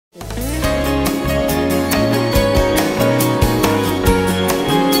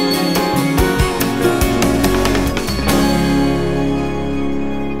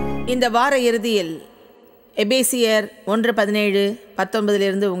இந்த வார இறுதியில் எபேசியர்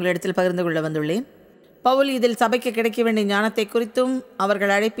 1:17-19 உங்களிடத்தில் பகிர்ந்து கொள்ள வந்துள்ளேன். பவுல் இதில் சபைக்கு கிடைக்க வேண்டிய ஞானத்தை குறித்தும்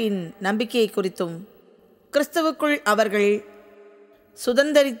அவர்கள் அழைப்பின் நம்பிக்கையை குறித்தும் கிறிஸ்துவுக்குள் அவர்கள்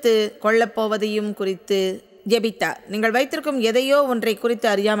சுதந்தரித்து கொள்ளப்போவதையும் குறித்து ஜெபித்தார். நீங்கள் வைத்திருக்கும் எதையோ ஒன்றை குறித்து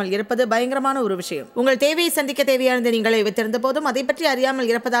அறியாமல் இருப்பது பயங்கரமான ஒரு விஷயம். உங்கள் தேவையை சந்திக்க தேவையானது நீங்களை வைத்திருந்த போதும் அதை பற்றி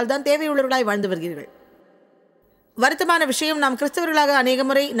அறியாமல் இருப்பதால் தான் தேவையுள்ளவர்களாய் வாழ்ந்து வருகிறீர்கள். வருத்தமான விஷயம், நாம் கிறிஸ்தவர்களாக அநேக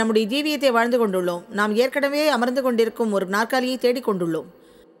முறை நம்முடைய ஜீவியத்தை வாழ்ந்து கொண்டுள்ளோம். நாம் ஏற்கனவே அமர்ந்து கொண்டிருக்கும் ஒரு நாற்காலியை தேடிக்கொண்டுள்ளோம்.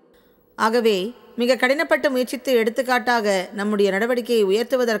 ஆகவே மிக கடினப்பட்டு முயற்சித்து எடுத்துக்காட்டாக நம்முடைய நடவடிக்கையை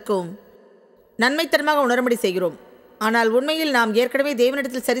உயர்த்துவதற்கும் நன்மைத்தனமாக உணரும்படி செய்கிறோம். ஆனால் உண்மையில் நாம் ஏற்கனவே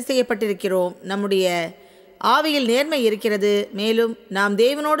தேவனிடத்தில் சரி செய்யப்பட்டிருக்கிறோம். நம்முடைய ஆவியில் நேர்மை இருக்கிறது. மேலும் நாம்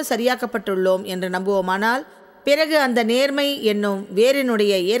தேவனோடு சரியாக்கப்பட்டுள்ளோம் என்று நம்புவோமானால் பிறகு அந்த நேர்மை என்னும்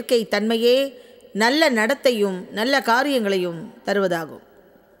வேறினுடைய இயற்கை தன்மையே நல்ல நடத்தையும் நல்ல காரியங்களையும் தருவதாகும்.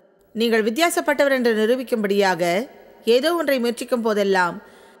 நீங்கள் வித்தியாசப்பட்டவர் என்று நிரூபிக்கும்படியாக ஏதோ ஒன்றை முயற்சிக்கும் போதெல்லாம்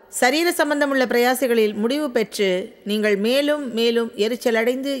சரீர சம்பந்தமுள்ள பிரயாசங்களில் முடிவு பெற்று நீங்கள் மேலும் மேலும்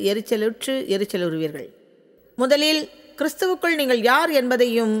எரிச்சலடைந்து எரிச்சலுறுவீர்கள். முதலில் கிறிஸ்துவுக்குள் நீங்கள் யார்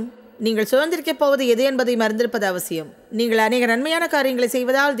என்பதையும் நீங்கள் சுதந்திரிக்கப் போவது எது என்பதையும் அறிந்திருப்பது அவசியம். நீங்கள் அநேக நன்மையான காரியங்களை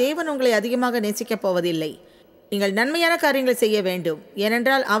செய்வதால் தேவன் உங்களை அதிகமாக நேசிக்கப் போவதில்லை. நீங்கள் நன்மையான காரியங்களை செய்ய வேண்டும்.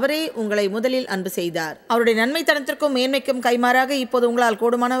 ஏனென்றால் அவரே உங்களை முதலில் அன்பு செய்தார். அவருடைய நன்மைத்தனத்திற்கும் மேன்மைக்கும் கைமாறாக இப்போது உங்களால்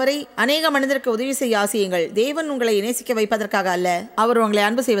கூடுமானவரை அநேக மனிதருக்கு உதவி செய்ய ஆசியுங்கள். தேவன் உங்களை நேசிக்க வைப்பதற்காக அல்ல, அவர் உங்களை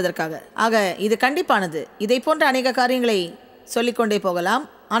அன்பு செய்வதற்காக. ஆக இது கண்டிப்பானது. இதை போன்ற அநேக காரியங்களை சொல்லிக்கொண்டே போகலாம்,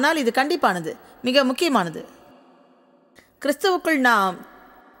 ஆனால் இது கண்டிப்பானது, மிக முக்கியமானது. கிறிஸ்துவுக்குள் நாம்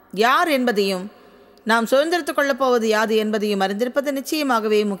யார் என்பதையும் நாம் சுதந்திரத்துக் கொள்ளப் போவது யாது என்பதையும் அறிந்திருப்பது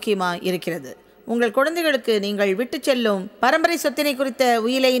நிச்சயமாகவே முக்கியமாக இருக்கிறது. உங்கள் குழந்தைகளுக்கு நீங்கள் விட்டு செல்லும் பரம்பரை சொத்தினை குறித்த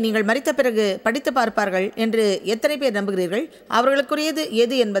உயிலை நீங்கள் மரித்த பிறகு படித்து பார்ப்பார்கள் என்று எத்தனை பேர் நம்புகிறீர்கள்? அவர்களுக்குரியது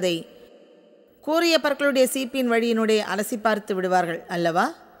எது என்பதை கூறிய பற்களுடைய சீப்பின் வழியினுடைய அலசி பார்த்து விடுவார்கள் அல்லவா?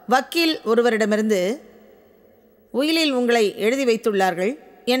 வக்கீல் ஒருவரிடமிருந்து உயிலில் உங்களை எழுதி வைத்துள்ளார்கள்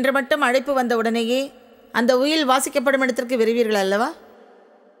என்று மட்டும் அழைப்பு வந்த உடனேயே அந்த உயில் வாசிக்கப்படும் இடத்திற்கு விரைவீர்கள் அல்லவா?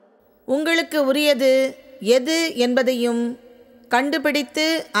 உங்களுக்கு உரியது எது என்பதையும் கண்டுபிடித்து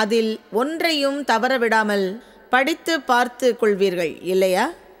அதில் ஒன்றையும் தவற விடாமல் படித்து பார்த்து கொள்வீர்கள் இல்லையா?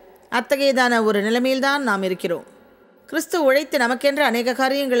 அத்தகையதான ஒரு நிலைமையில்தான் நாம் இருக்கிறோம். கிறிஸ்து உழைத்து நமக்கென்று அநேக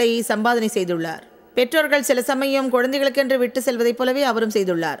காரியங்களை சம்பாதனை செய்துள்ளார். பெற்றோர்கள் சில சமயம் குழந்தைகளுக்கென்று விட்டு செல்வதைப் போலவே அவரும்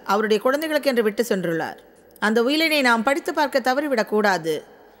செய்துள்ளார். அவருடைய குழந்தைகளுக்கென்று விட்டு சென்றுள்ளார். அந்த உயிலினை நாம் படித்து பார்க்க தவறிவிடக்கூடாது.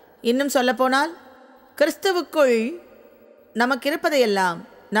 இன்னும் சொல்லப்போனால் கிறிஸ்துவுக்குள் நமக்கு இருப்பதையெல்லாம்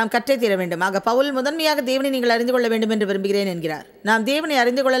நாம் கற்றே தீர வேண்டும். ஆக பவுல் முதன்மையாக தேவனை நீங்கள் அறிந்து கொள்ள வேண்டும் என்று விரும்புகிறேன் என்கிறார். நாம் தேவனை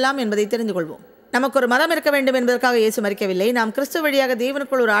அறிந்து கொள்ளலாம் என்பதை தெரிந்து கொள்வோம். நமக்கு ஒரு மதம் இருக்க வேண்டும் என்பதற்காக இயேசு மரிக்கவில்லை. நாம் கிறிஸ்து வழியாக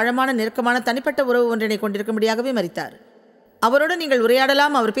தேவனுக்குள் ஒரு ஆழமான நெருக்கமான தனிப்பட்ட உறவு ஒன்றினை கொண்டிருக்கும்படியாகவே மரித்தார். அவரோடு நீங்கள்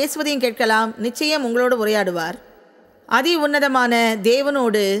உரையாடலாம், அவர் பேசுவதையும் கேட்கலாம். நிச்சயம் உங்களோடு உரையாடுவார். அதி உன்னதமான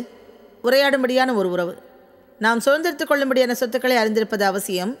தேவனோடு உரையாடும்படியான ஒரு உறவு. நாம் சுதந்திரத்துக் கொள்ளும்படியான சொத்துக்களை அறிந்திருப்பது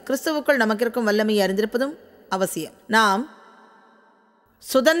அவசியம். கிறிஸ்துவுக்குள் நமக்கு இருக்கும் வல்லமையை அறிந்திருப்பதும் அவசியம். நாம்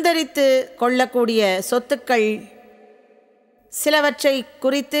சுதந்தரித்து கொள்ளக்கூடிய சொத்துக்கள் சிலவற்றை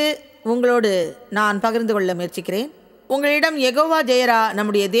குறித்து உங்களோடு நான் பகிர்ந்து கொள்ள முயற்சிக்கிறேன். உங்களிடம் யெகோவா ஜெயரா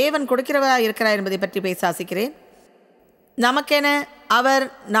நம்முடைய தேவன் கொடுக்கிறவரா இருக்கிறார் என்பதை பற்றி பேச ஆசிக்கிறேன். நமக்கென அவர்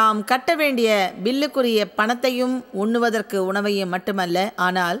நாம் கட்ட வேண்டிய பில்லுக்குரிய பணத்தையும் உண்ணுவதற்கு உணவையும் மட்டுமல்ல,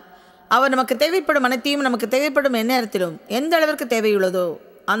 ஆனால் அவர் நமக்கு தேவைப்படும் அனைத்தையும் நமக்கு தேவைப்படும் எந்நேரத்திலும் எந்த அளவிற்கு தேவையுள்ளதோ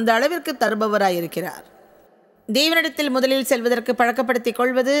அந்த அளவிற்கு தருபவராயிருக்கிறார். தேவனிடத்தில் முதலில் செல்வதற்கு பழக்கப்படுத்திக்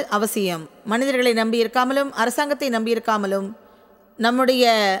கொள்வது அவசியம். மனிதர்களை நம்பியிருக்காமலும் அரசாங்கத்தை நம்பியிருக்காமலும் நம்முடைய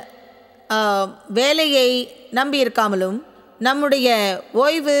வேலையை நம்பியிருக்காமலும் நம்முடைய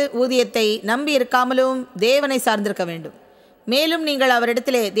ஓய்வு ஊதியத்தை நம்பியிருக்காமலும் தேவனை சார்ந்திருக்க வேண்டும். மேலும் நீங்கள்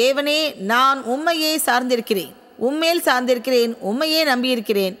அவரிடத்திலே, தேவனே நான் உம்மையே சார்ந்திருக்கிறேன், உம்மேல் சார்ந்திருக்கிறேன், உம்மையே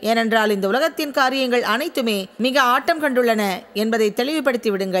நம்பியிருக்கிறேன், ஏனென்றால் இந்த உலகத்தின் காரியங்கள் அனைத்துமே மிக ஆட்டம் கண்டுள்ளன என்பதை தெளிவுபடுத்தி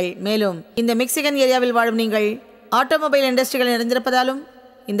விடுங்கள். மேலும் இந்த மெக்சிகன் ஏரியாவில் வாழும் நீங்கள் ஆட்டோமொபைல் இண்டஸ்ட்ரிகள் நிறைந்திருப்பதாலும்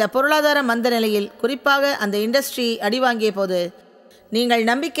இந்த பொருளாதார மந்த நிலையில் குறிப்பாக அந்த இண்டஸ்ட்ரி அடிவாங்கிய போது நீங்கள்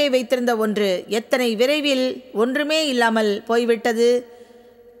நம்பிக்கை வைத்திருந்த ஒன்று எத்தனை விரைவில் ஒன்றுமே இல்லாமல் போய்விட்டது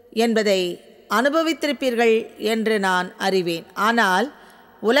என்பதை அனுபவித்திருப்பீர்கள் என்று நான் அறிவேன். ஆனால்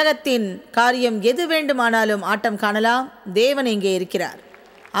உலகத்தின் காரியம் எது வேண்டுமானாலும் ஆட்டம் காணலாம். தேவன் இங்கே இருக்கிறார்.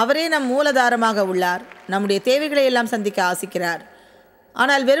 அவரே நம் மூலதாரமாக உள்ளார். நம்முடைய தேவைகளை எல்லாம் சந்திக்க ஆசிக்கிறார்.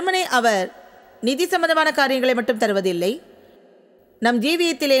 ஆனால் வெறுமனே அவர் நிதி சம்பந்தமான காரியங்களை மட்டும் தருவதில்லை. நம்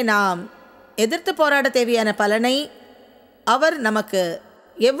ஜீவியத்திலே நாம் எதிர்த்து போராட தேவையான பலனை அவர் நமக்கு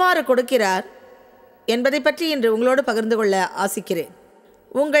எவ்வாறு கொடுக்கிறார் என்பதை பற்றி இன்று உங்களோடு பகிர்ந்து கொள்ள ஆசிக்கிறேன்.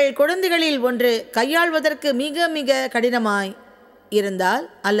 உங்கள் குழந்தைகளில் ஒன்று கையாள்வதற்கு மிக மிக கடினமாய் இருந்தால்,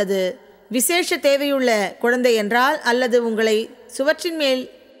 அல்லது விசேஷ தேவையுள்ள குழந்தை என்றால், அல்லது உங்களை சுவற்றின் மேல்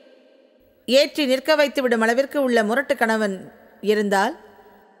ஏற்றி நிற்க வைத்துவிடும் அளவிற்கு உள்ள முரட்டு கணவன் இருந்தால்,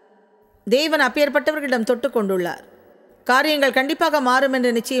 தேவன் அப்பேற்பட்டவர்களிடம் தொட்டு கொண்டுள்ளார். காரியங்கள் கண்டிப்பாக மாறும் என்று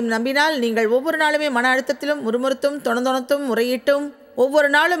நிச்சயம் நம்பினால், நீங்கள் ஒவ்வொரு நாளுமே மன அழுத்தத்திலும் முறுமுறுத்தும் தொணத்தொணத்தும் முறையிட்டும் ஒவ்வொரு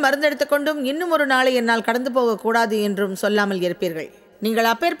நாளும் மருந்தெடுத்துக் கொண்டும் இன்னும் ஒரு நாளை என்னால் கடந்து போகக்கூடாது என்றும் சொல்லாமல் இருப்பீர்கள். நீங்கள்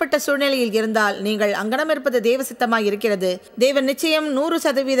அப்பேற்பட்ட சூழ்நிலையில் இருந்தால், நீங்கள் அங்கனம் இருப்பது தேவ சித்தமாய் இருக்கிறது. தேவன் நிச்சயம்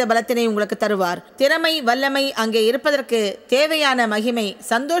 100% பலத்தினை உங்களுக்கு தருவார். திறமை, வல்லமை அங்கே இருப்பதற்கு தேவையான மகிமை,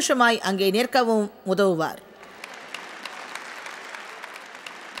 சந்தோஷமாய் அங்கே நிற்கவும் உதவுவார்.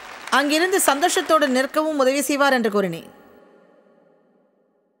 அங்கிருந்து சந்தோஷத்தோடு நிற்கவும் உதவி செய்வார் என்று கூறினேன்.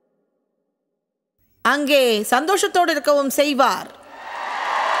 அங்கே சந்தோஷத்தோடு இருக்கவும் செய்வார்.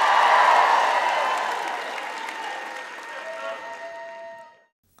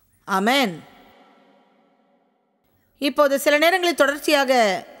 ஆமென். இப்போது சில நேரங்களில் தொடர்ச்சியாக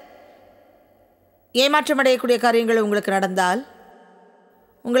ஏமாற்றமடையக்கூடிய காரியங்கள் உங்களுக்கு நடந்தால்,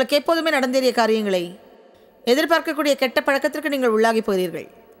 உங்களுக்கு எப்போதுமே நடந்தேறிய காரியங்களை எதிர்பார்க்கக்கூடிய கெட்ட பழக்கத்திற்கு நீங்கள் உள்ளாகி போகிறீர்கள்.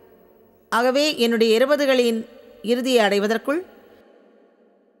 ஆகவே என்னுடைய 20களின் இறுதியை அடைவதற்குள்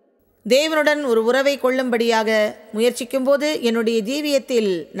தேவனுடன் ஒரு உறவை கொள்ளும்படியாக முயற்சிக்கும் போது என்னுடைய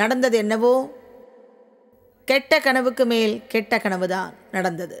ஜீவியத்தில் நடந்தது என்னவோ, கெட்ட கனவுக்கு மேல் கெட்ட கனவுதான்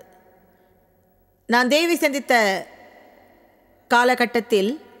நடந்தது. நான் தேவி சந்தித்த காலகட்டத்தில்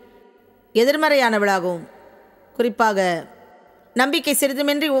எதிர்மறையானவளாகவும், குறிப்பாக நம்பிக்கை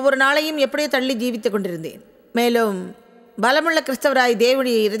சிறிதுமின்றி ஒவ்வொரு நாளையும் எப்படியோ தள்ளி ஜீவித்துக் கொண்டிருந்தேன். மேலும் பலமுள்ள கிறிஸ்தவராய்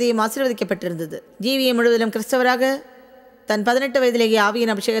தேவனுடைய இருதயம் ஆசீர்வதிக்கப்பட்டிருந்தது. ஜீவியம் முழுவதிலும் கிறிஸ்தவராக, தன் 18 வயதிலேயே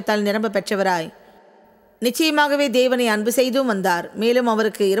ஆவியின் அபிஷேகத்தால் நிரம்ப பெற்றவராய் நிச்சயமாகவே தேவனை அன்பு செய்தும் வந்தார். மேலும்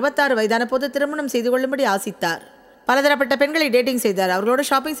அவருக்கு 26 வயதான போது திருமணம் செய்து கொள்ளும்படி ஆசித்தார். பலதரப்பட்ட பெண்களை டேட்டிங் செய்தார். அவர்களோடு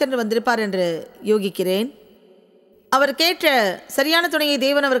ஷாப்பிங் சென்று வந்திருப்பார் என்று யோகிக்கிறேன். அவர் கேட்ட சரியான துணையை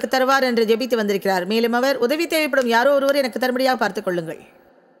தேவன் அவருக்கு தருவார் என்று ஜெபித்து வந்திருக்கிறார். மேலும் அவர் உதவி தேவைப்படும் யாரோ ஒருவர் எனக்கு தரும்படியாக பார்த்துக் கொள்ளுங்கள்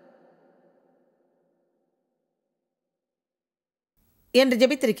என்று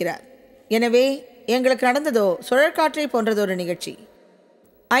ஜெபித்திருக்கிறார். எனவே எங்களுக்கு நடந்ததோ சுழற்காற்றை போன்றதொரு நிகழ்ச்சி.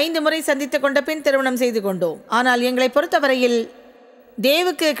 5 முறை சந்தித்து கொண்ட பின் திருமணம் செய்து கொண்டோம். ஆனால் எங்களை பொறுத்தவரையில்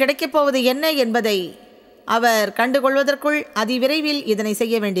தேவுக்கு கிடைக்கப் போவது என்ன என்பதை அவர் கண்டுகொள்வதற்குள் அதிவிரைவில் இதனை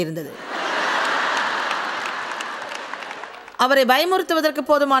செய்ய வேண்டியிருந்தது. அவரை பயமுறுத்துவதற்கு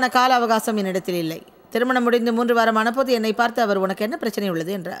போதுமான கால அவகாசம் என்னிடத்தில் இல்லை. திருமணம் முடிந்து 3 வாரமான போது என்னை பார்த்து அவர், உனக்கு என்ன பிரச்சனை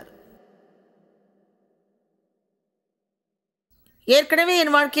உள்ளது என்றார். ஏற்கனவே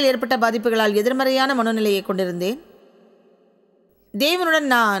என் வாழ்க்கையில் ஏற்பட்ட பாதிப்புகளால் எதிர்மறையான மனநிலையை கொண்டிருந்தேன். தேவனுடன்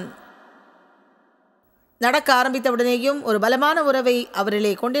நான் நடக்க ஆரம்பித்தவுடனேயும் ஒரு பலமான உறவை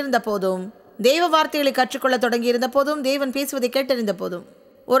அவரிலே கொண்டிருந்த போதும், தெய்வ வார்த்தைகளை கற்றுக்கொள்ள தொடங்கியிருந்த போதும், தேவன் பேசுவதை கேட்டறிந்த போதும்,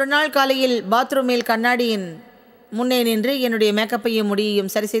 ஒரு நாள் காலையில் பாத்ரூமில் கண்ணாடியின் முன்னே நின்று என்னுடைய மேக்கப்பையும்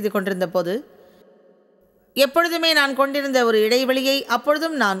முடியையும் சரி செய்து கொண்டிருந்த போது, எப்பொழுதுமே நான் கொண்டிருந்த ஒரு இடைவெளியை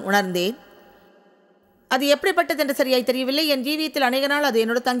அப்பொழுதும் நான் உணர்ந்தேன். அது எப்படிப்பட்டது என்று சரியாய் தெரியவில்லை. என் ஜீவியத்தில் அநேக நாள் அது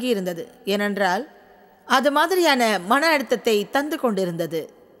என்னோடு தங்கியிருந்தது. ஏனென்றால் அது மாதிரியான மன அழுத்தத்தை தந்து கொண்டிருந்தது.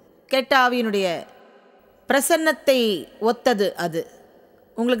 கெட்ட ஆவியினுடைய பிரசன்னத்தை ஒத்தது அது.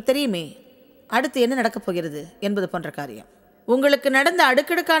 உங்களுக்கு தெரியுமே அடுத்து என்ன நடக்கப் போகிறது என்பது போன்ற காரியம். உங்களுக்கு நடந்த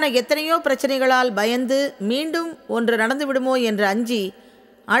அடுக்கடுக்கான எத்தனையோ பிரச்சனைகளால் பயந்து மீண்டும் ஒன்று நடந்து விடுமோ என்று அஞ்சி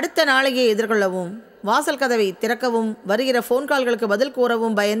அடுத்த நாளையே எதிர்கொள்ளவும், வாசல் கதவை திறக்கவும், வருகிற ஃபோன் கால்களுக்கு பதில்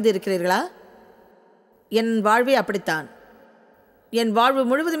கூறவும் பயந்து இருக்கிறீர்களா? என் வாழ்வே அப்படித்தான். என் வாழ்வு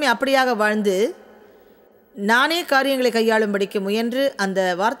முழுவதுமே அப்படியாக வாழ்ந்து நானே காரியங்களை கையாளும்படிக்கு முயன்று, அந்த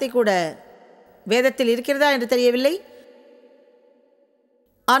வார்த்தை கூட வேதத்தில் இருக்கிறதா என்று தெரியவில்லை.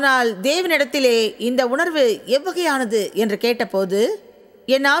 ஆனால் தேவனிடத்திலே இந்த உணர்வு எவ்வகையானது என்று கேட்டபோது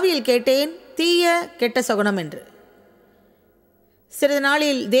என் ஆவியில் கேட்டேன், தீய கெட்ட சகுனம் என்று. சிறிது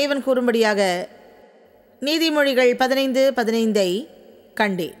நாளில் தேவன் கூறும்படியாக நீதிமொழிகள் 15:15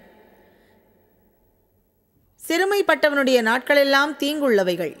 கண்டேன். சிறுமைப்பட்டவனுடைய நாட்களெல்லாம்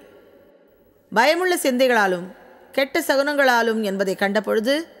தீங்குள்ளவைகள், பயமுள்ள சிந்தைகளாலும் கெட்ட சகுனங்களாலும் என்பதை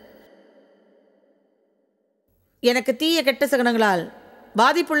கண்டபொழுது எனக்கு தீய கெட்ட சகுனங்களால்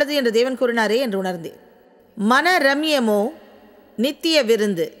பாதிப்புள்ளது என்று தேவன் கூறினாரே என்று உணர்ந்தேன். மன ரம்யமோ நித்திய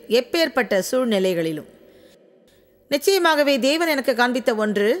விருந்து எப்பேற்பட்ட சூழ்நிலைகளிலும். நிச்சயமாகவே தேவன் எனக்கு காண்பித்த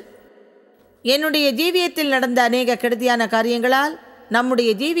ஒன்று, என்னுடைய ஜீவியத்தில் நடந்த அநேக கெடுதியான காரியங்களால்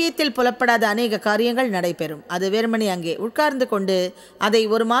நம்முடைய ஜீவியத்தில் புலப்படாத அநேக காரியங்கள் நடைபெறும். அது வெறுமனே அங்கே உட்கார்ந்து கொண்டு அதை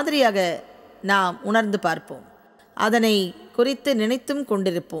ஒரு மாதிரியாக நாம் உணர்ந்து பார்ப்போம். அதனை குறித்து நினைத்தும்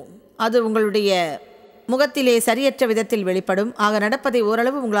கொண்டிருப்போம். அது உங்களுடைய முகத்திலே சரியற்ற விதத்தில் வெளிப்படும். ஆக நடப்பதை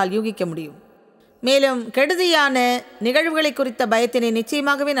ஓரளவு உங்களால் யூகிக்க முடியும். மேலும் கெடுதியான நிகழ்வுகளை குறித்த பயத்தினை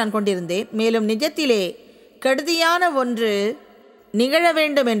நிச்சயமாகவே நான் கொண்டிருந்தேன். மேலும் நிஜத்திலே கெடுதியான ஒன்று நிகழ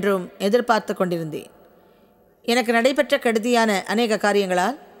வேண்டும் என்றும் எதிர்பார்த்து கொண்டிருந்தேன். எனக்கு நடைபெற்ற கெடுதியான அநேக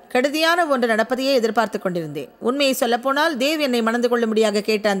காரியங்களால் கெடுதியான ஒன்று நடப்பதையே எதிர்பார்த்து கொண்டிருந்தேன். உண்மையை சொல்லப்போனால் தேவ் என்னை மணந்து கொள்ளும்படியாக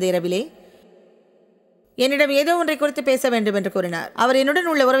கேட்ட அந்த இரவிலே என்னிடம் ஏதோ ஒன்றை குறித்து பேச வேண்டும் என்று கூறினார். அவர் என்னுடன்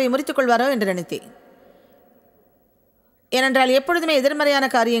உள்ள உறவை முறித்துக் கொள்வாரோ என்று நினைத்தேன். ஏனென்றால் எப்பொழுதுமே எதிர்மறையான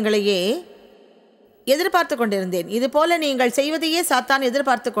காரியங்களையே எதிர்பார்த்து கொண்டிருந்தேன். இதுபோல நீங்கள் செய்வதையே சாத்தான்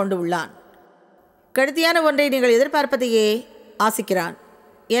எதிர்பார்த்து கொண்டு உள்ளான். கெடுதியான ஒன்றை நீங்கள் எதிர்பார்ப்பதையே ஆசிக்கிறான்.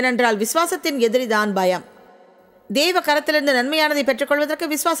 ஏனென்றால் விசுவாசத்தின் எதிரிதான் பயம். தேவ கரத்திலிருந்து நன்மையானதை பெற்றுக்கொள்வதற்கு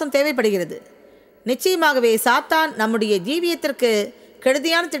விசுவாசம் தேவைப்படுகிறது. நிச்சயமாகவே சாத்தான் நம்முடைய ஜீவியத்திற்கு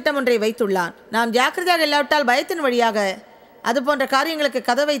கெடுதியான திட்டம் ஒன்றை வைத்துள்ளான். நாம் ஜாக்கிரதையாக இல்லாவிட்டால் பயத்தின் வழியாக அதுபோன்ற காரியங்களுக்கு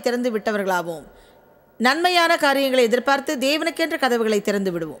கதவை திறந்து விட்டவர்களாவோம். நன்மையான காரியங்களை எதிர்பார்த்து தேவனுக்கென்ற கதவுகளை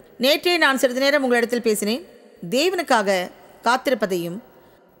திறந்து விடுவோம். நேற்றே நான் சிறிது நேரம் உங்களிடத்தில் பேசினேன். தேவனுக்காக காத்திருப்பதையும்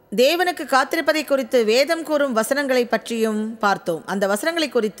தேவனுக்கு காத்திருப்பதை குறித்து வேதம் கூறும் வசனங்களை பற்றியும் பார்த்தோம். அந்த வசனங்களை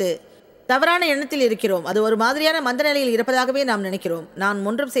குறித்து தவறான எண்ணத்தில் இருக்கிறோம். அது ஒரு மாதிரியான மந்த நிலையில் இருப்பதாகவே நாம் நினைக்கிறோம். நான்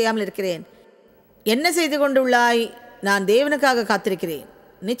ஒன்றும் செய்யாமல் இருக்கிறேன். என்ன செய்து கொண்டுள்ளாய்? நான் தேவனுக்காக காத்திருக்கிறேன்.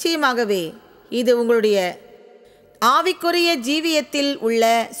 நிச்சயமாகவே இது உங்களுடைய ஆவிக்குரிய ஜீவியத்தில் உள்ள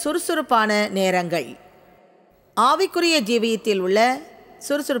சுறுசுறுப்பான நேரங்கள். ஆவிக்குரிய ஜீவியத்தில் உள்ள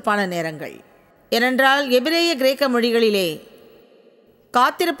சுறுசுறுப்பான நேரங்கள். ஏனென்றால் எபிரேய கிரேக்க மொழிகளிலே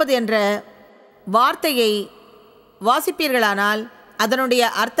காத்திருப்பது என்ற வார்த்தையை வாசிப்பீர்களானால் அதனுடைய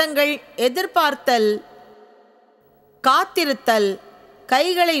அர்த்தங்கள் எதிர்பார்த்தல், காத்திருத்தல்,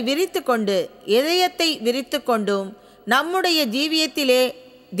 கைகளை விரித்து கொண்டு இதயத்தை விரித்து கொண்டும் நம்முடைய ஜீவியத்திலே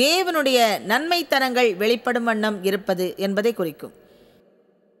தேவனுடைய நன்மைத்தனங்கள் வெளிப்படும் வண்ணம் இருப்பது என்பதை குறிக்கும்.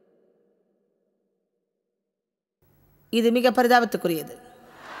 இது மிக பரிதாபத்துக்குரியது.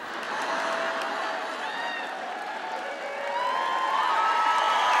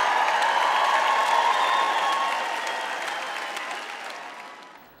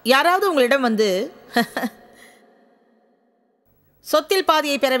 யாராவது உங்களிடம் வந்து சொத்தில்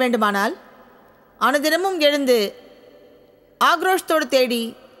பாதியை பெற வேண்டுமானால் அனுதினமும் எழுந்து ஆக்ரோஷத்தோடு தேடி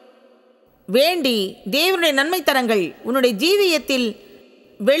வேண்டி தேவனுடைய நன்மைத்தனங்கள் உன்னுடைய ஜீவியத்தில்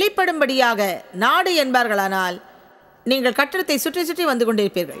வெளிப்படும்படியாக நாடு என்பார்களானால் நீங்கள் கட்டடத்தை சுற்றி சுற்றி வந்து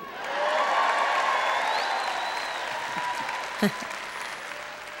கொண்டிருப்பீர்கள்.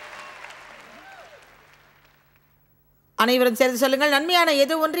 அனைவரும் சேர்ந்து சொல்லுங்கள், நன்மையான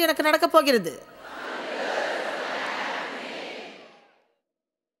ஏதோ ஒன்று எனக்கு நடக்கப் போகிறது.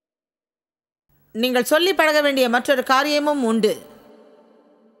 நீங்கள் சொல்லி பழக வேண்டிய மற்றொரு காரியமும் உண்டு.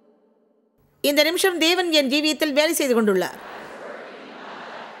 இந்த நிமிஷம் தேவன் என் ஜீவியத்தில் வேலை செய்து கொண்டுள்ளார்.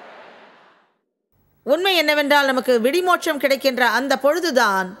 உண்மை என்னவென்றால் நமக்கு விடிமோட்சம் கிடைக்கின்ற அந்த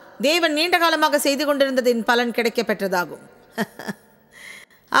பொழுதுதான் தேவன் நீண்ட காலமாக செய்து கொண்டிருந்ததின் பலன் கிடைக்க பெற்றதாகும்.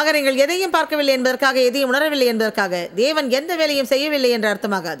 ஆக நீங்கள் எதையும் பார்க்கவில்லை என்பதற்காக, எதையும் உணரவில்லை என்பதற்காக தேவன் எந்த வேலையும் செய்யவில்லை என்று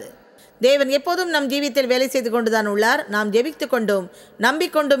அர்த்தமாகாது. தேவன் எப்போதும் நம் ஜீவியத்தில் வேலை செய்து கொண்டுதான் உள்ளார். நாம் ஜெபித்து கொண்டும்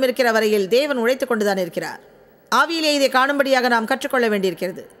நம்பிக்கொண்டும் இருக்கிற வரையில் தேவன் உழைத்து கொண்டுதான் இருக்கிறார். ஆவியிலே இதை காணும்படியாக நாம் கற்றுக்கொள்ள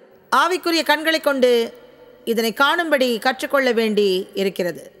வேண்டியிருக்கிறது. ஆவிக்குரிய கண்களை கொண்டு இதனை காணும்படி கற்றுக்கொள்ள வேண்டி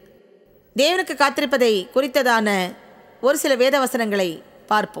இருக்கிறது. தேவனுக்கு காத்திருப்பதை குறித்ததான ஒரு சில வேத வசனங்களை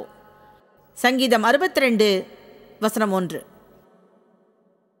பார்ப்போம். சங்கீதம் 62 வசனம் 1.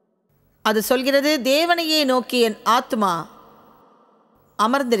 அது சொல்கிறது, தேவனையே நோக்கி என் ஆத்துமா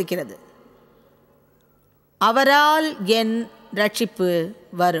அமர்ந்திருக்கிறது, அவரால் என் ரட்சிப்பு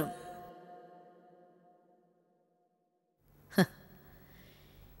வரும்.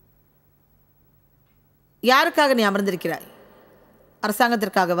 யாருக்காக நீ அமர்ந்திருக்கிறாய்?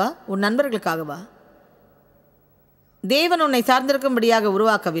 அரசாங்கத்திற்காகவா? உன் நண்பர்களுக்காகவா? தேவன் உன்னை சார்ந்திருக்கும்படியாக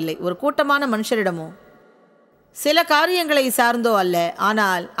உருவாக்கவில்லை. ஒரு கூட்டமான மனுஷரிடமோ சில காரியங்களை சார்ந்தோ அல்ல,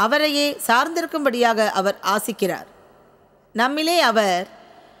 ஆனால் அவரையே சார்ந்திருக்கும்படியாக அவர் ஆசிக்கிறார். நம்மிலே அவர்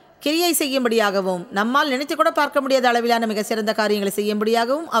கிரியை செய்யும்படியாகவும் நம்மால் நினைத்து கூட பார்க்க முடியாத அளவிலான மிக சிறந்த காரியங்களை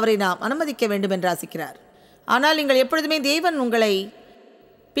செய்யும்படியாகவும் அவரை நாம் அனுமதிக்க வேண்டும் என்று ஆசிக்கிறார். ஆனால் நீங்கள் எப்பொழுதுமே தேவன் உங்களை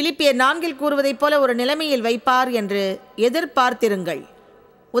பிலிப்பியர் 4 கூறுவதைப் போல ஒரு நிலைமையில் வைப்பார் என்று எதிர்பார்த்திருங்கள்.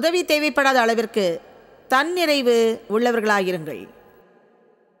 உதவி தேவைப்படாத அளவிற்கு தன்னிறைவு உள்ளவர்களாயிருங்கள்.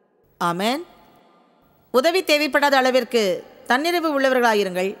 ஆமென். உதவி தேவைப்படாத அளவிற்கு தன்னிறைவு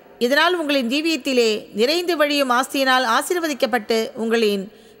உள்ளவர்களாயிருங்கள். இதனால் உங்களின் ஜீவியத்திலே நிறைந்து வழியும் ஆஸ்தியினால் ஆசீர்வதிக்கப்பட்டு உங்களின்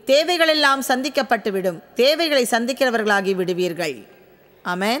தேவைகளெல்லாம் சந்திக்கப்பட்டுவிடும். தேவைகளை சந்திக்கிறவர்களாகி விடுவீர்கள்.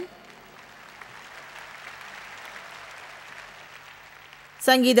 ஆமென்.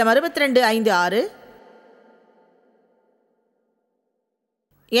 சங்கீதம் 62:5-6.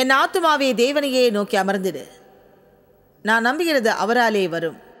 என் ஆத்துமாவே தேவனையே நோக்கி அமர்ந்திடு, நான் நம்புகிறது அவராலே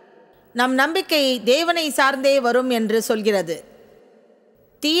வரும். நம் நம்பிக்கை தேவனை சார்ந்தே வரும் என்று சொல்கிறது.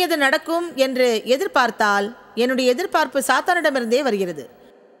 தீயது நடக்கும் என்று எதிர்பார்த்தால் என்னுடைய எதிர்பார்ப்பு சாத்தானிடமிருந்தே வருகிறது.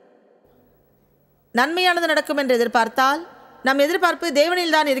 நன்மையானது நடக்கும் என்று எதிர்பார்த்தால் நம் எதிர்பார்ப்பு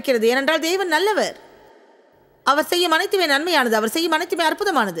தேவனில் தான் இருக்கிறது. ஏனென்றால் தேவன் நல்லவர். அவர் செய்யும் அனைத்துமே நன்மையானது. அவர் செய்யும் அனைத்துமே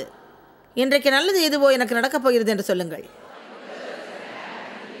அற்புதமானது. இன்றைக்கு நல்லது எதுவோ எனக்கு நடக்கப் போகிறது என்று சொல்லுங்கள்.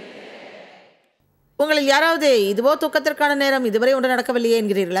 உங்களில் யாராவது இதுவோ தூக்கத்திற்கான நேரம், இதுவரை ஒன்று நடக்கவில்லையே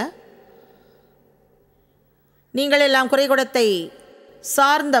என்கிறீர்களா? நீங்கள் எல்லாம் குறைகுடத்தை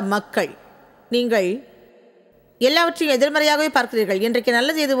சார்ந்த மக்கள். நீங்கள் எல்லாவற்றையும் எதிர்மறையாகவே பார்க்கிறீர்கள். இன்றைக்கு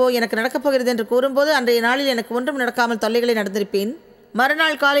நல்லது எதுவோ எனக்கு நடக்கப் போகிறது என்று கூறும்போது அன்றைய நாளில் எனக்கு ஒன்றும் நடக்காமல் தொல்லைகளை நடந்திருப்பேன்.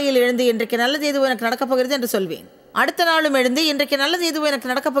 மறுநாள் காலையில் எழுந்து இன்றைக்கு நல்லது எதுவோ எனக்கு நடக்கப் போகிறது என்று சொல்வேன். அடுத்த நாளும் எழுந்து இன்றைக்கு நல்லது எதுவோ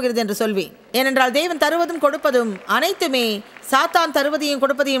எனக்கு நடக்கப் போகிறது என்று சொல்வேன். ஏனென்றால் தேவன் தருவதும் கொடுப்பதும் அனைத்துமே சாத்தான் தருவதையும்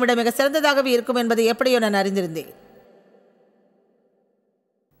கொடுப்பதையும் விட மிக சிறந்ததாகவே இருக்கும் என்பதை எப்படியோ நான் அறிந்திருந்தேன்.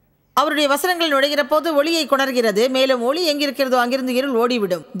 அவருடைய வசனங்கள் நுழைகிற போது ஒளியை கொணர்கிறது. மேலும் ஒளி எங்கிருக்கிறதோ அங்கிருந்து இருள்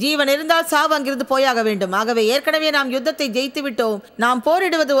ஓடிவிடும். ஜீவன் இருந்தால் சாவு அங்கிருந்து போயாக வேண்டும். ஆகவே ஏற்கனவே நாம் யுத்தத்தை ஜெயித்து விட்டோம். நாம்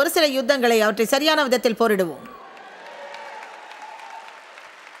போரிடுவது ஒரு சில யுத்தங்களை, அவற்றை சரியான விதத்தில் போரிடுவோம்.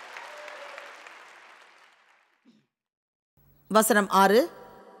 வசனம் 6.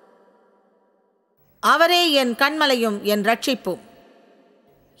 அவரே என் கண்மலையும் என் ரட்சிப்பும்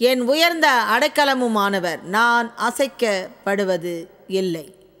என் உயர்ந்த அடைக்கலமுமானவர். நான் அசைக்கப்படுவது இல்லை.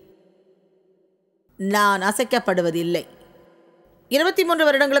 நான் அசைக்கப்படுவது இல்லை. 23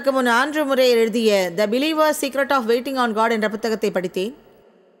 வருடங்களுக்கு முன் ஆண்ட்ரூ முறை எழுதிய த believers secret of waiting on God என்ற புத்தகத்தை படித்தேன்.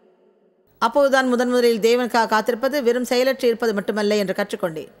 அப்போதுதான் முதலில் தேவனுக்காக காத்திருப்பது வெறும் செயலற்று இருப்பது மட்டுமல்ல என்று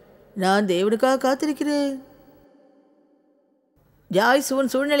கற்றுக்கொண்டேன். நான் தேவனுக்காக காத்திருக்கிறேன். ஜாய்ஸ்,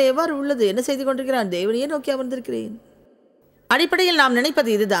 உன் சூழ்நிலை எவ்வாறு உள்ளது? என்ன செய்து கொண்டிருக்கிறான்? தேவனையே நோக்கி அமர்ந்திருக்கிறேன். அடிப்படையில் நாம் நினைப்பது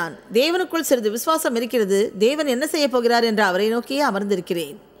இதுதான். தேவனுக்குள் சிறிது விசுவாசம் இருக்கிறது. தேவன் என்ன செய்ய போகிறார் என்று அவரை நோக்கியே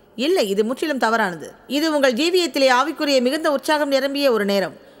அமர்ந்திருக்கிறேன். இல்லை, இது முற்றிலும் தவறானது. இது உங்கள் ஜீவியத்திலே ஆவிக்குரிய மிகுந்த உற்சாகம் நிரம்பிய ஒரு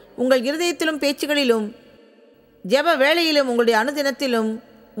நேரம். உங்கள் இருதயத்திலும் பேச்சுகளிலும் ஜெப வேளையிலும் உங்களுடைய அனுதினத்திலும்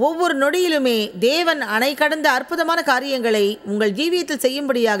ஒவ்வொரு நொடியிலுமே தேவன் அணை கடந்த அற்புதமான காரியங்களை உங்கள் ஜீவியத்தில்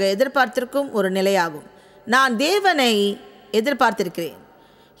செய்யும்படியாக எதிர்பார்த்திருக்கும் ஒரு நிலையாகும். நான் தேவனை எதிர்பார்த்திருக்கிறேன்.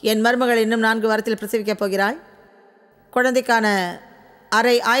 என் மருமகள் இன்னும் 4 வாரத்தில் பிரசவிக்கப் போகிறாள். குழந்தைக்கான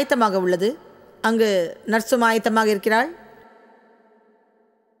அறை ஆயத்தமாக உள்ளது. அங்கு நர்ஸும் ஆயத்தமாக இருக்கிறாள்.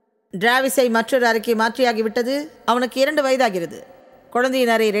 டிராவிஸை மற்றொரு அறைக்கு மாற்றியாகிவிட்டது. அவனுக்கு 2 வயதாகிறது.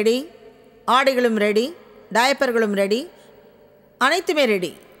 குழந்தையின் அறை ரெடி, ஆடைகளும் ரெடி, டயப்பர்களும் ரெடி, அனைத்துமே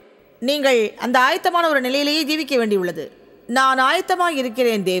ரெடி. நீங்கள் அந்த ஆயத்தமான ஒரு நிலையிலேயே ஜீவிக்க வேண்டியுள்ளது. நான் ஆயத்தமாக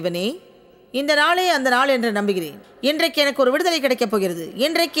இருக்கிறேன் தேவனே. இந்த நாளே அந்த நாள் என்று நம்புகிறேன். இன்றைக்கு எனக்கு ஒரு விடுதலை கிடைக்கப் போகிறது.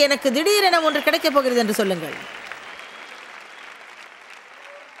 இன்றைக்கு எனக்கு திடீரென ஒன்று கிடைக்கப் போகிறது என்று சொல்லுங்கள்.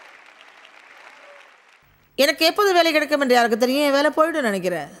 எனக்கு எப்போது வேலை கிடைக்கும் என்று யாருக்கு தெரியும்? என் வேலை போயிடும்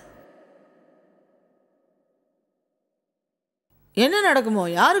நினைக்கிறேன். என்ன நடக்குமோ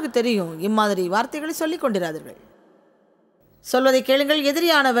யாருக்கு தெரியும்? இம்மாதிரி வார்த்தைகளை சொல்லிக் கொண்டிராதீர்கள். சொல்வதை கேளுங்கள்.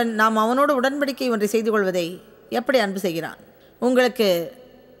 எதிரியானவன் நாம் அவனோடு உடன்படிக்கை ஒன்றை செய்து கொள்வதை எப்படி அன்பு செய்கிறான்? உங்களுக்கு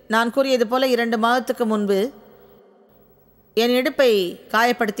நான் கூறியது போல 2 மாதத்துக்கு முன்பு என் இடுப்பை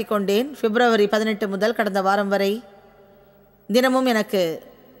காயப்படுத்தி கொண்டேன். பிப்ரவரி 18 முதல் கடந்த வாரம் வரை தினமும் எனக்கு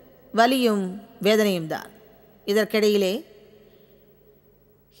வலியும் வேதனையும் தான். இதற்கிடையிலே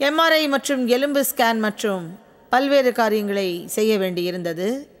எம்ஆர்ஐ மற்றும் எலும்பு ஸ்கேன் மற்றும் பல்வேறு காரியங்களை செய்ய வேண்டி இருந்தது.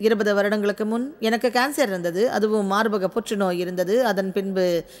 20 வருடங்களுக்கு முன் எனக்கு கேன்சர் இருந்தது. அதுவும் மார்பக புற்றுநோய் இருந்தது. அதன் பின்பு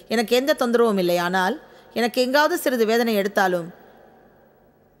எனக்கு எந்த தொந்தரவும் இல்லை. ஆனால் எனக்கு எங்காவது சிறிது வேதனை எடுத்தாலும்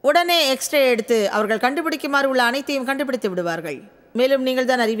உடனே எக்ஸ்ரே எடுத்து அவர்கள் கண்டுபிடிக்குமாறு உள்ள அனைத்தையும் கண்டுபிடித்து விடுவார்கள். மேலும் நீங்கள்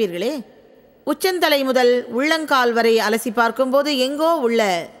தான் அறிவீர்களே, உச்சந்தலை முதல் உள்ளங்கால் வரை அலசி பார்க்கும்போது எங்கோ உள்ள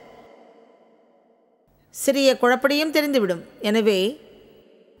சிறிய குழப்படியும் தெரிந்துவிடும். எனவே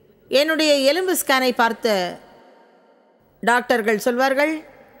என்னுடைய எலும்பு ஸ்கேனை பார்த்த டாக்டர்கள் சொல்வார்கள்,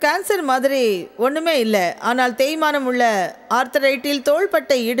 கேன்சர் மாதிரி ஒன்றுமே இல்லை, ஆனால் தேய்மானம் உள்ள ஆர்த்தரைட்டில்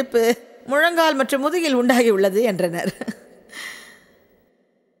தோள்பட்டை, இடுப்பு, முழங்கால் மற்றும் முதுகில் உண்டாகி உள்ளது என்றனர்.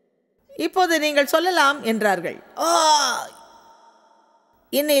 இப்போது நீங்கள் சொல்லலாம் என்றார்கள்,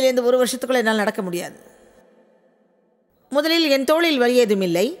 இன்னையிலிருந்து 1 வருஷத்துக்குள்ள என்னால் நடக்க முடியாது. முதலில் என் தோளில் வலி ஏதும்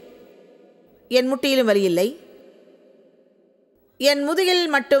இல்லை, என் முட்டியிலும் வலி இல்லை, என் முதுகில்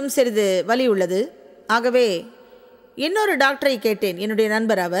மட்டும் சிறிது வலி உள்ளது. ஆகவே இன்னொரு டாக்டரை கேட்டேன், என்னுடைய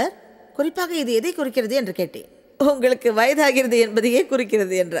நண்பர். அவர் குறிப்பாக இது எதை குறிக்கிறது என்று கேட்டேன். உங்களுக்கு வயதாகிறது என்பதையே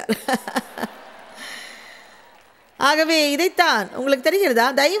குறிக்கிறது என்றார். ஆகவே இதைத்தான் உங்களுக்கு தெரிகிறதா?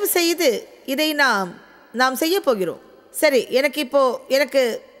 தயவு செய்து இதை நாம் செய்ய போகிறோம். சரி, எனக்கு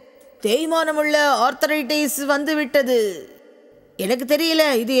தேய்மானமுள்ள ஆர்த்தரைட்டிஸ் வந்து விட்டது. எனக்கு தெரியல,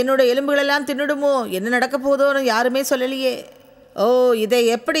 இது என்னோட எலும்புகளெல்லாம் தின்னுடுமோ, என்ன நடக்க போதோன்னு யாருமே சொல்லலையே. இதை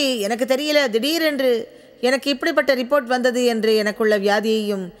எப்படி எனக்கு தெரியல, திடீரென்று எனக்கு இப்படிப்பட்ட ரிப்போர்ட் வந்தது என்று எனக்குள்ள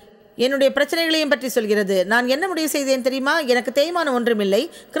வியாதியையும் என்னுடைய பிரச்சனைகளையும் பற்றி சொல்கிறது. நான் என்ன முடிவு செய்தேன் தெரியுமா? எனக்கு தேய்மானம் ஒன்றுமில்லை,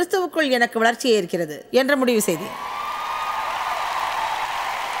 கிறிஸ்துவுக்குள் எனக்கு வளர்ச்சியே இருக்கிறது என்ற முடிவு செய்தேன்.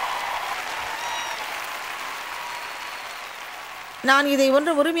 நான் இதை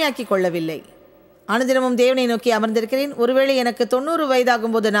ஒன்றும் உரிமையாக்கி கொள்ளவில்லை. அனுதினமும் தேவனை நோக்கி அமர்ந்திருக்கிறேன். ஒருவேளை எனக்கு 90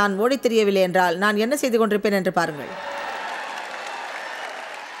 வயதாகும் போது நான் ஓடித் தெரியவில்லை என்றால் நான் என்ன செய்து கொண்டிருப்பேன் என்று பாருங்கள்.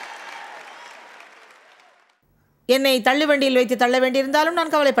 என்னை தள்ளுவண்டியில் வைத்து தள்ள வேண்டியிருந்தாலும்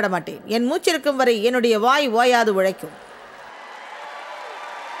நான் கவலைப்பட மாட்டேன். என் மூச்சிருக்கும் வரை என்னுடைய வாய் ஓயாது உழைக்கும்.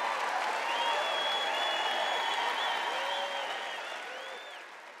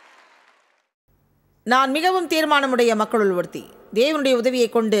 நான் மிகவும் தீர்மானமுடைய மக்களுள் ஒருத்தி. தேவனுடைய உதவியை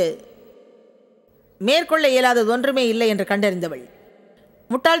கொண்டு மேற்கொள்ள இயலாதது ஒன்றுமே இல்லை என்று கண்டறிந்தவள்.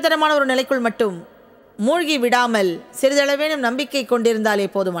 முட்டாள்தனமான ஒரு நிலைக்குள் மட்டும் மூழ்கி விடாமல் சிறிதளவேனும் நம்பிக்கை கொண்டிருந்தாலே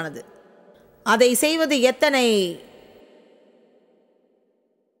போதுமானது. அதை செய்வது எத்தனை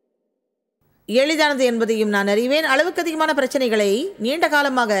எளிதானது என்பதையும் நான் அறிவேன். அளவுக்கு அதிகமான பிரச்சனைகளை நீண்ட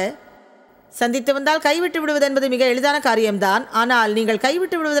காலமாக சந்தித்து வந்தால் கைவிட்டு விடுவது என்பது மிக எளிதான காரியம்தான். ஆனால் நீங்கள்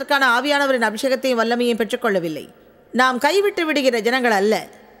கைவிட்டு விடுவதற்கான ஆவியானவரின் அபிஷேகத்தையும் வல்லமையும் பெற்றுக்கொள்ளவில்லை. நாம் கைவிட்டு விடுகிற ஜனங்கள் அல்ல,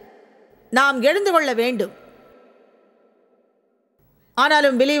 நாம் எழுந்து கொள்ள வேண்டும்.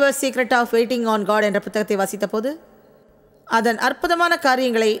 ஆனாலும் believers secret of waiting on God என்ற புத்தகத்தை வாசித்த போது அதன் அற்புதமான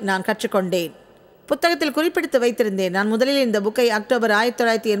காரியங்களை நான் கற்றுக்கொண்டேன். புத்தகத்தில் குறிப்பிடுத்து வைத்திருந்தேன். நான் முதலில் இந்த புக்கை அக்டோபர்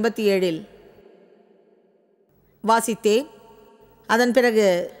 1987 வாசித்தேன். அதன் பிறகு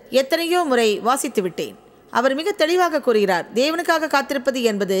எத்தனையோ முறை வாசித்து விட்டேன். அவர் மிக தெளிவாக கூறுகிறார், தேவனுக்காக காத்திருப்பது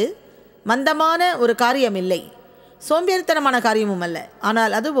என்பது மந்தமான ஒரு காரியம் இல்லை, சோம்பேறித்தனமான காரியமும் அல்ல.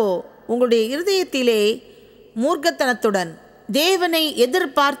 ஆனால் அதுவோ உங்களுடைய இருதயத்திலே மூர்க்கத்தனத்துடன் தேவனை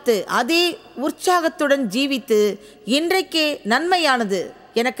எதிர்பார்த்து அதே உற்சாகத்துடன் ஜீவித்து இன்றைக்கே நன்மையானது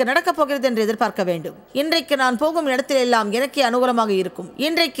எனக்கு நடக்கப் போகிறது என்று எதிர்பார்க்க வேண்டும். இன்றைக்கு நான் போகும் இடத்திலெல்லாம் எனக்கே அனுகூலமாக இருக்கும்.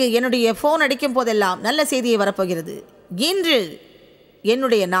 இன்றைக்கு என்னுடைய ஃபோன் அடிக்கும் போதெல்லாம் நல்ல செய்தியை வரப்போகிறது. இன்று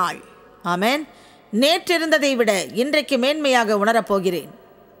என்னுடைய நாள். ஆமென். நேற்றிருந்ததை விட இன்றைக்கு மேன்மையாக உணரப்போகிறேன்.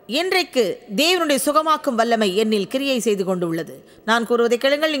 இன்றைக்கு தேவனுடைய சுகமாக்கும் வல்லமை என்னில் கிரியை செய்து கொண்டு உள்ளது. நான் கூறுவதை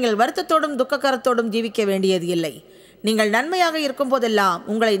கேளுங்கள். நீங்கள் வருத்தத்தோடும் துக்கக்காரத்தோடும் ஜீவிக்க வேண்டியது இல்லை. நீங்கள் நன்மையாக இருக்கும் போதெல்லாம்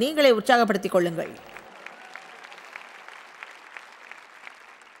உங்களை நீங்களே உற்சாகப்படுத்திக் கொள்ளுங்கள்.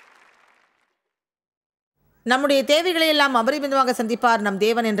 நம்முடைய தேவைகளை எல்லாம் அபரிமிதமாக சந்திப்பார் நம்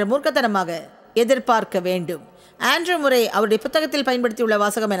தேவன் என்ற மூர்க்கத்தனமாக எதிர்பார்க்க வேண்டும். ஆண்ட்ரூ முறை அவருடைய புத்தகத்தில் பயன்படுத்தியுள்ள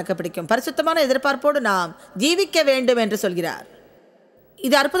வாசகம் எனக்கு பிடிக்கும். பரிசுத்தமான எதிர்பார்ப்போடு நாம் ஜீவிக்க வேண்டும் என்று சொல்கிறார்.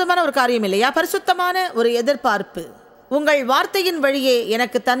 இது அற்புதமான ஒரு காரியம் இல்லையா? பரிசுத்தமான ஒரு எதிர்பார்ப்பு. உங்கள் வார்த்தையின் வழியே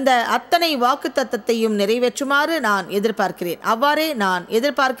எனக்கு தந்த அத்தனை வாக்கு தத்தத்தையும் நிறைவேற்றுமாறு நான் எதிர்பார்க்கிறேன். அவ்வாறே நான்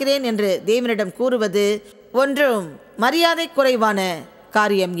எதிர்பார்க்கிறேன் என்று தேவனிடம் கூறுவது ஒன்றும் மரியாதை குறைவான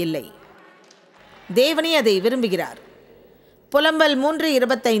காரியம் இல்லை. தேவனே அதை விரும்புகிறார். புலம்பல்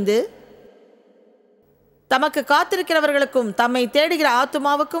 3:25 தமக்கு காத்திருக்கிறவர்களுக்கும் தம்மை தேடுகிற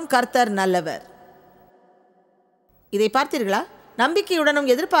ஆத்துமாவுக்கும் கர்த்தர் நல்லவர். இதை பார்த்தீர்களா? நம்பிக்கையுடனும்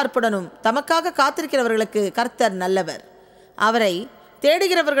எதிர்பார்ப்புடனும் தமக்காக காத்திருக்கிறவர்களுக்கு கர்த்தர் நல்லவர். அவரை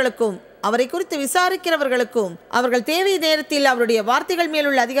தேடுகிறவர்களுக்கும் அவரை குறித்து விசாரிக்கிறவர்களுக்கும் அவர்கள் தேவை நேரத்தில் அவருடைய வார்த்தைகள்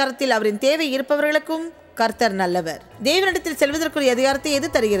மேலுள்ள அதிகாரத்தில் அவரின் தேவை இருப்பவர்களுக்கும் கர்த்தர் நல்லவர். தேவனிடத்தில் செல்வதற்குரிய அதிகாரத்தை எது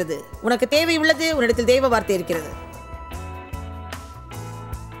தருகிறது? உனக்கு தேவை உள்ளது, உன்னிடத்தில் தேவ வார்த்தை இருக்கிறது.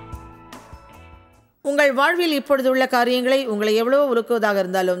 உங்கள் வாழ்வில் இப்பொழுது உள்ள காரியங்களை உங்களை எவ்வளவோ உலுக்குவதாக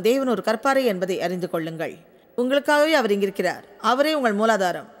இருந்தாலும் தேவன் ஒரு கற்பாரை என்பதை அறிந்து கொள்ளுங்கள். உங்களுக்காகவே அவர் இங்கிருக்கிறார். அவரே உங்கள்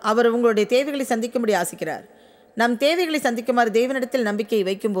மூலாதாரம். அவர் உங்களுடைய தேவைகளை சந்திக்கும்படி ஆசிக்கிறார். நம் தேவைகளை சந்திக்குமாறு தேவனிடத்தில் நம்பிக்கையை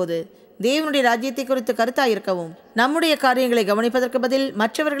வைக்கும்போது தேவனுடைய ராஜ்யத்தை குறித்து கருத்தாயிருக்கவும் நம்முடைய காரியங்களை கவனிப்பதற்கு பதில்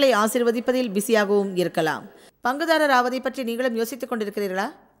மற்றவர்களை ஆசீர்வதிப்பதில் பிஸியாகவும் இருக்கலாம். பங்குதாரர் ஆவதை பற்றி நீங்களும் யோசித்துக் கொண்டிருக்கிறீர்களா?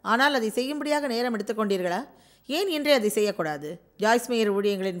 ஆனால் அதை செய்யும்படியாக நேரம் எடுத்துக்கொண்டீர்களா? ஏன் இன்றே அதை செய்யக்கூடாது? ஜாய்ஸ் மேயர்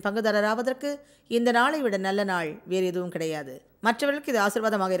ஊழியங்களின் பங்குதாரர் ஆவதற்கு இந்த நாளை விட நல்ல நாள் வேறு எதுவும் கிடையாது. மற்றவர்களுக்கு இது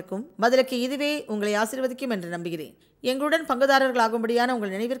ஆசீர்வாதமாக இருக்கும். பதிலுக்கு இதுவே உங்களை ஆசீர்வதிக்கும் என்று நம்புகிறேன். எங்களுடன் பங்குதாரர்களாகும்படியான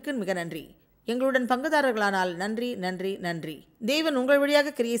உங்கள் நினைவிற்கு மிக நன்றி. எங்களுடன் பங்குதாரர்களானால் நன்றி, நன்றி, நன்றி. தேவன் உங்கள்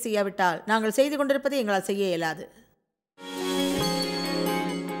வழியாக கிரியை செய்யாவிட்டால் நாங்கள் செய்து கொண்டிருப்பதை எங்களால் செய்ய இயலாது.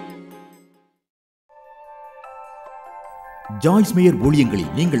 ஜாய்ஸ் மேயர் ஊழியங்களில்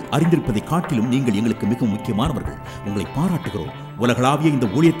நீங்கள் அறிந்திருப்பதை காட்டிலும் நீங்கள் எங்களுக்கு மிக முக்கியமானவர்கள். உங்களை பாராட்டுகிறோம். உலகளாவிய இந்த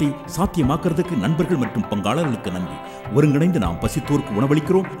ஊழியத்தை சாத்தியமாக்குறதுக்கு நண்பர்கள் மற்றும் பங்காளர்களுக்கு நன்றி. ஒருங்கிணைந்து நாம் பசித்தோருக்கு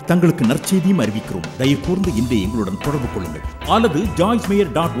உணவளிக்கிறோம், தங்களுக்கு நற்செய்தியும் அறிவிக்கிறோம். தயவு கூர்ந்து இன்றே எங்களுடன் தொடர்பு கொள்ளுங்கள் அல்லது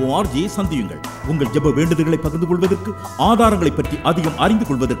joycemeyer.org சந்தியுங்கள். உங்கள் ஜெப வேண்டுதல்களை பகிர்ந்து கொள்வதற்கு, ஆதாரங்களை பற்றி அதிகம் அறிந்து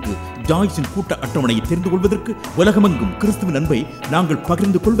கொள்வதற்கு, ஜாய்ஸின் கூட்ட அட்டவணையை தெரிந்து கொள்வதற்கு, உலகமெங்கும் கிறிஸ்துவின் அன்பை நாங்கள்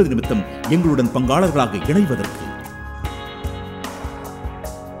பகிர்ந்து கொள்வது நிமித்தம் எங்களுடன் பங்காளர்களாக இணைவதற்கு